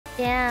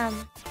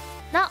Damn.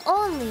 Not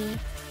only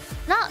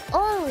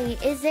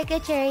is Zeta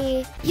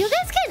Ch, you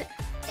guys can,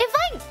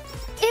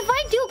 if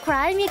I do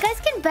crime, you guys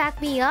can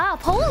back me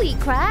up. Holy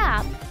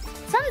crap.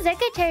 Some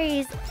Zeta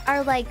Chs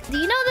are like, do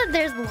you know that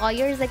there's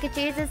lawyer Zeta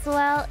Chs as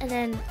well? And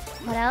then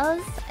what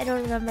else? I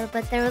don't remember,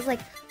 but there was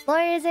like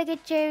lawyer Zeta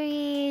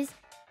Chs,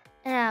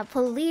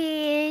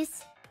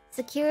 police,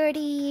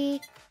 security,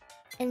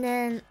 and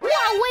then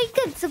wow, wait,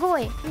 good,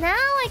 sugoi. Now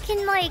I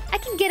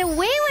can get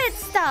away with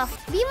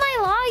stuff. Be my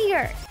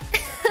lawyer.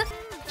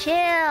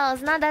 Chill,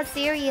 it's not that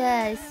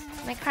serious.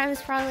 My crime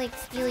is probably like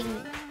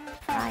stealing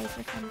fries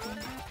or something.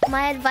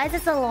 My advice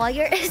as a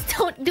lawyer is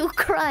don't do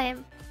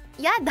crime.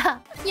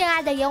 Yada.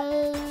 Yada yung.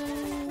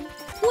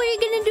 What are you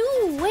gonna do?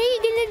 What are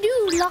you gonna do?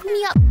 Lock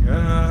me up.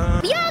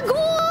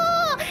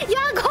 Yagoo!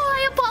 Yagoo,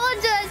 I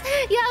apologize.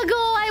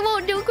 Yagoo, I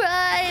won't do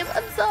crime.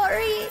 I'm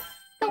sorry.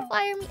 Don't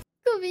fire me.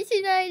 首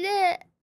しないで。